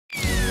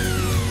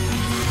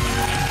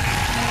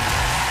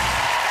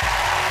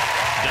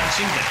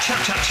dancing the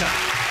cha-cha-cha,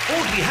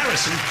 Audley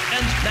Harrison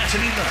and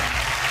Natalie Lowe.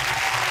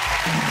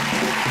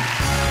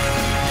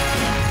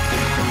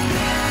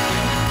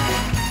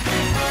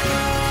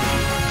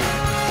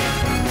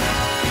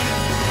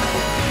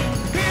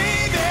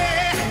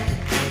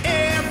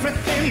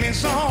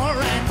 It's all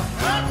right,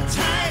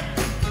 uptight,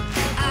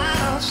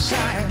 out of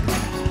sight.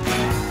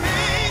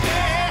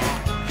 Baby,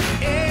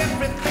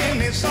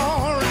 everything is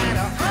all right,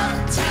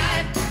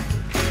 uptight,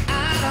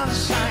 out of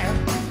sight.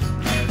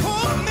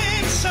 Poor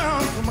man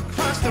song from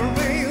across the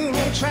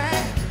railroad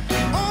track.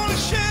 Only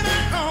shirt I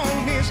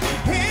own is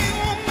hang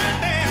on my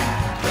back.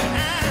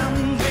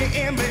 I'm the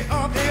envy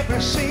of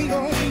every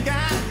single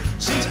guy,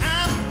 since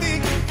I'm the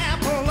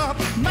apple of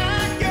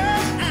my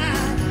girl's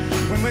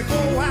eye. When we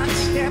go out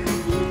stepping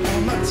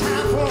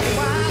time for a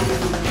while,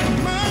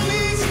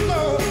 money's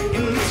low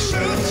in my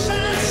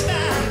suicide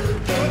style,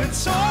 but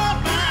it's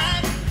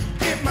alright,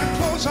 get my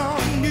clothes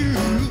on new,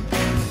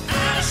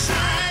 out of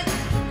sight,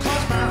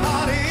 cause my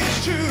heart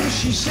is true.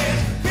 She says,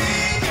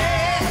 baby,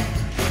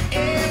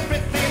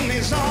 everything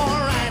is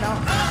alright,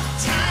 I'm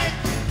uptight,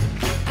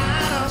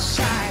 out of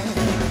sight.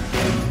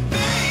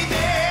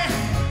 Baby,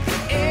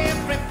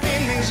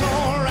 everything is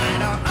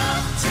alright, I'm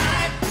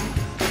uptight,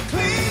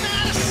 clean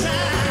out of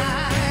sight.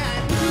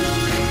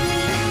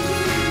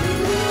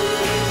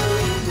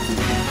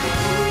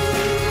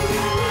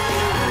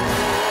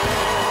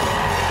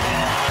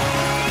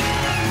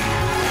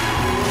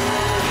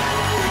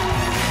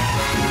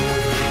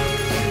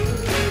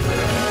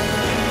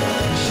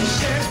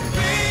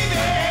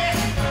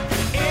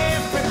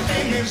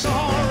 It's all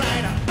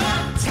right, I'm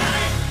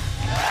uptight.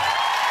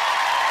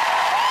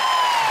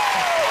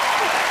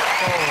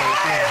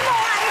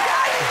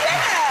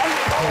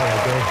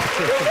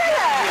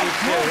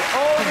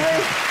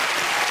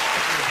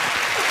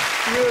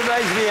 You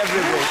amaze me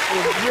every week. A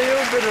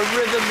real bit of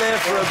rhythm there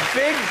for a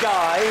big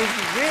guy.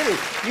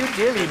 You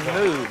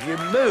move. You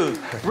move.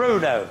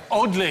 Bruno.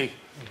 Audley,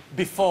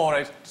 before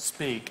I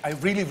speak, I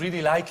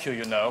really like you,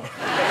 you know.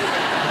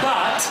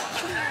 But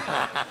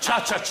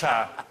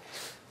cha-cha-cha.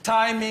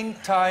 Timing,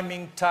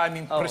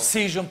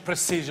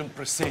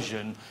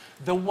 precision.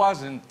 There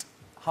wasn't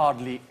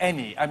hardly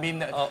any. I mean,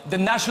 the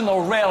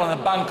National Rail and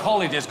the bank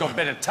holidays got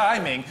better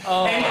timing.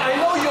 And I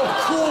know you're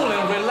cool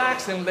and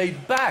relaxed and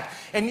laid back.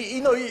 And,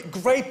 you know,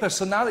 great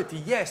personality,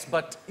 yes,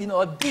 but, you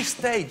know, at this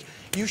stage,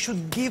 you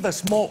should give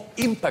us more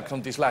impact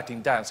on these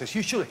Latin dances.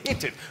 You should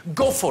hit it,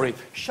 go for it,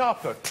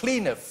 sharper,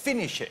 cleaner,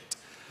 finish it.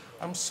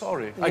 I'm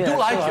sorry. Yeah, I do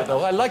like you,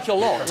 though. I like you a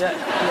lot.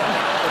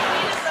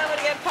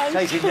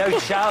 Taking no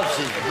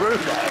chances,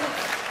 Bruno.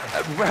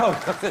 Well,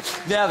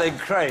 now then,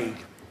 Craig.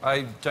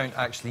 I don't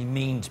actually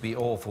mean to be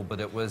awful, but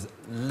it was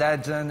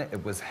leaden,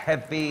 it was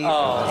heavy, it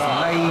was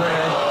laboured,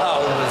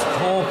 it was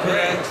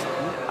corporate,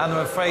 and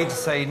I'm afraid to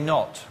say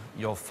not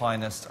your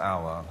finest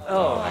hour.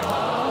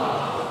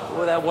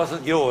 Well, that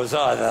wasn't yours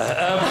either.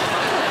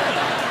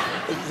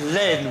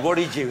 Len, what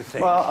did you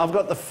think? Well, I've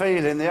got the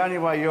feeling the only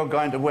way you're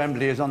going to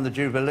Wembley is on the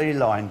Jubilee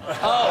line.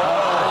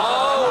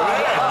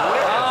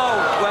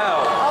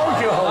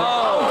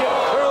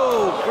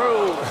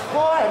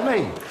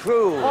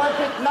 Cruel.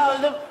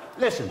 No,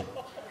 listen,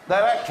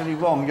 they're actually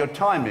wrong. Your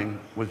timing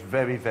was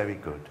very, very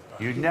good.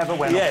 You never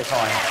went off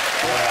time.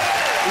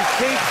 He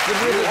keeps the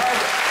rhythm.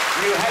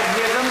 You had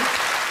rhythm.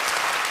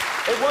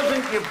 It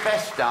wasn't your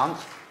best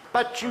dance,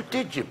 but you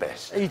did your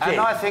best. You did. And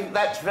I think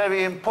that's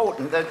very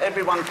important, that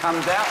everyone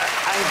comes out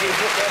and gives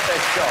it their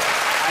best shot.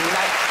 And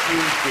that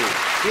you did.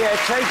 Yeah,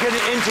 taking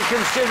into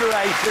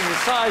consideration the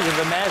size of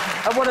the man.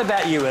 And what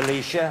about you,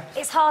 Alicia?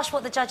 It's harsh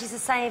what the judges are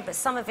saying, but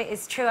some of it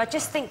is true. I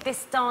just think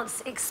this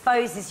dance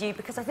exposes you,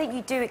 because I think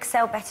you do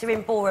excel better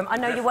in ballroom. I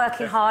know you're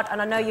working hard, and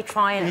I know you're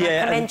trying, and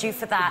I commend you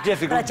for that.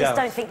 Difficult but I just dance.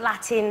 don't think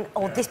Latin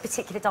or this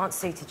particular dance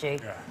suited you.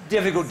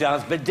 Difficult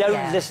dance, but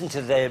don't listen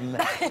to them.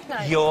 No.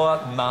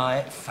 You're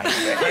my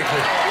favourite. Thank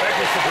you.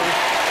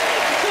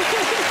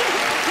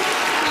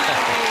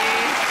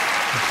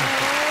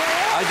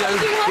 I don't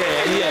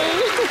care,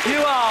 You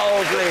are,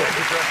 Audley.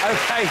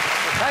 OK,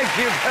 thank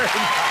you very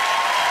much.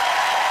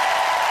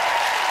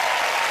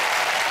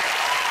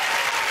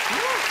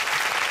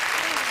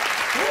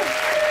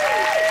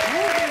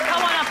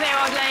 Come on up here,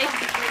 Audley.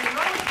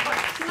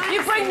 You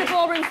bring the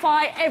ballroom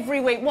fire every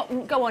week.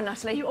 Go on,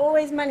 Natalie. You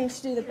always manage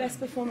to do the best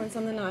performance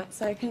on the night,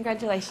 so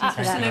congratulations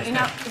for that. Absolutely.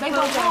 Now, they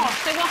were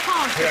harsh, the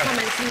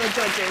comments from the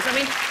judges. I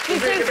mean, you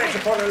Is it the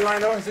Metropolitan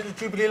line, though? Is it the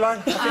Jubilee line?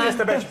 I think it's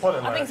the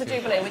Metropolitan line. I think it's the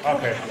Jubilee.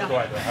 OK,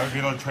 right then. I've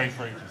been on train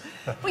for ages.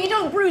 But you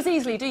don't bruise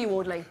easily, do you,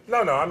 Audley?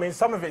 No, I mean,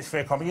 some of it's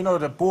fair comment. You know,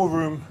 the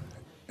ballroom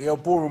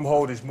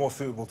hold is more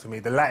suitable to me.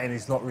 The Latin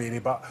is not really,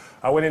 but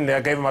I went in there,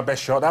 I gave it my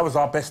best shot. That was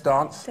our best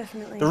dance.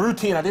 Definitely. The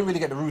routine, I didn't really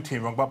get the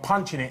routine wrong, but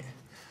punching it,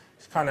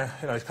 it's kind of,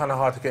 you know, it's kind of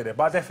hard to get there.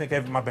 But I definitely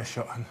gave it my best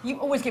shot. You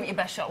always give it your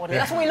best shot, Audley.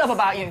 That's what we love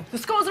about you. The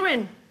scores are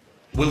in.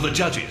 Will the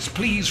judges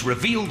please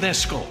reveal their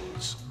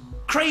scores?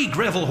 Craig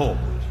Revel Hall.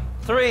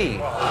 3.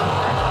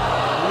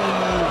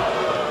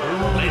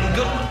 Len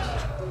Goodman.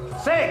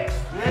 6.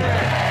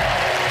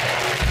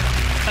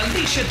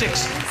 Alicia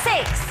Dixon.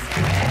 6.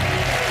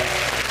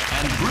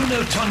 And Bruno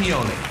Bruno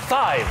Tognoni.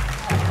 5.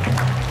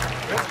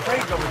 Where's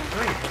Craig going with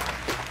 3?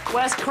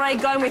 Where's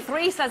Craig going with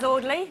 3, says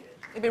Audley?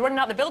 He'll be running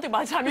out the building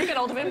by the time you get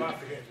hold of him.